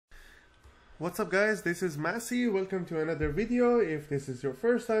What's up guys, this is Massey. Welcome to another video. If this is your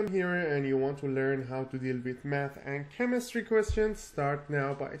first time here and you want to learn how to deal with math and chemistry questions, start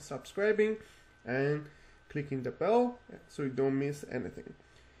now by subscribing and clicking the bell so you don't miss anything.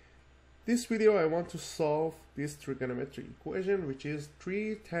 This video I want to solve this trigonometric equation, which is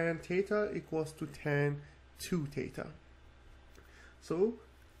 3 tan theta equals to tan 2 theta. So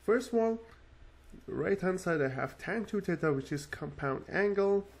first one, right hand side I have tan 2 theta, which is compound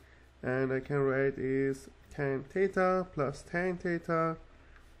angle, and I can write is tan theta plus tan theta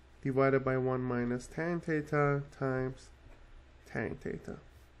divided by 1 minus tan theta times tan theta.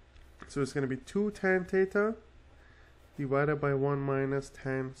 So it's going to be 2 tan theta divided by 1 minus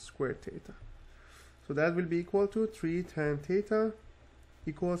tan squared theta. So that will be equal to 3 tan theta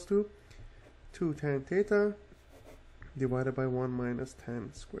equals to 2 tan theta divided by 1 minus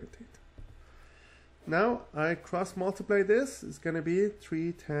tan squared theta. Now I cross multiply this. It's going to be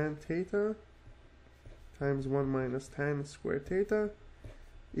 3 tan theta times 1 minus tan squared theta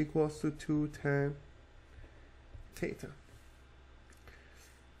equals to 2 tan theta.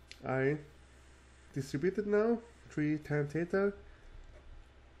 I distribute it now. 3 tan theta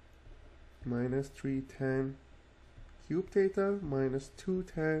minus 3 tan cube theta minus 2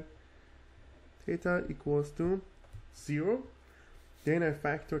 tan theta equals to 0. Then I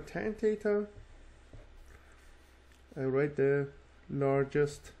factor tan theta. I write the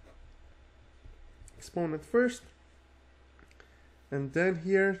largest exponent first, and then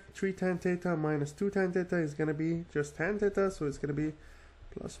here 3 tan theta minus 2 tan theta is going to be just tan theta, so it's going to be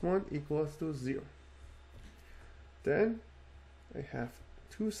plus 1 equals to 0. Then I have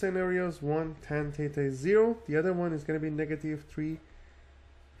two scenarios. One, tan theta is 0, the other one is going to be negative 3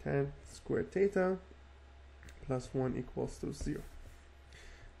 tan squared theta plus 1 equals to 0,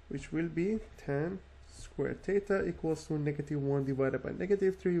 which will be tan squared theta equals to negative 1 divided by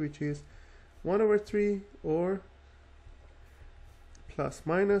negative 3, which is 1 over 3, or plus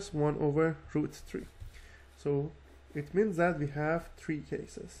minus 1 over root 3. So it means that we have three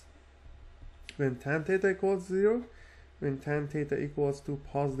cases: when tan theta equals 0, when tan theta equals to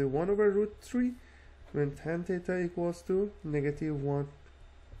positive 1 over root 3, when tan theta equals to negative 1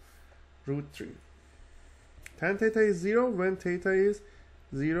 root 3. Tan theta is 0 when theta is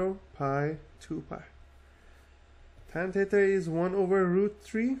 0, pi, 2 pi. Tan theta is 1 over root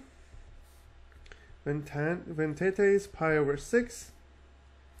 3 when theta is pi over 6,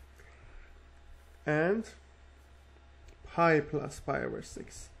 and pi plus pi over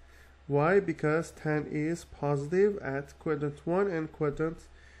 6. Why? Because tan is positive at quadrant 1 and quadrant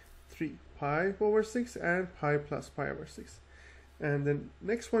 3. Pi over 6 and pi plus pi over 6. And the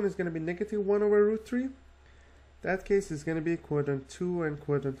next one is going to be negative 1 over root 3. That case is going to be quadrant 2 and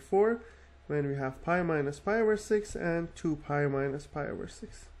quadrant 4, when we have pi minus pi over 6 and 2 pi minus pi over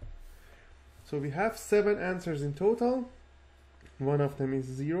 6. So we have 7 answers in total. One of them is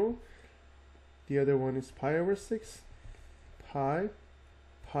 0. The other one is pi over 6, pi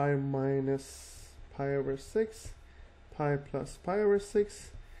minus pi over 6, pi plus pi over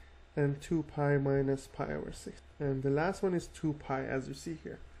 6, and 2 pi minus pi over 6. And the last one is 2 pi, as you see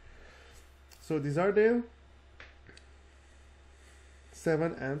here. So these are the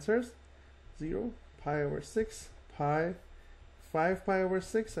 7 answers. 0, pi over 6, pi, 5 pi over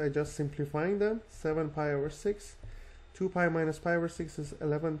 6, I just simplifying them, 7 pi over 6, 2 pi minus pi over 6 is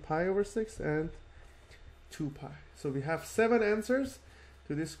 11 pi over 6, and 2 pi. So we have 7 answers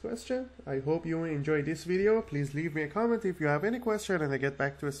to this question. I hope you enjoyed this video. Please leave me a comment if you have any question, and I get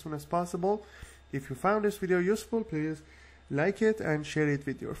back to you as soon as possible. If you found this video useful, please like it and share it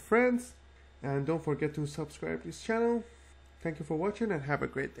with your friends, and don't forget to subscribe to this channel. Thank you for watching and have a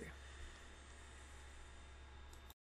great day.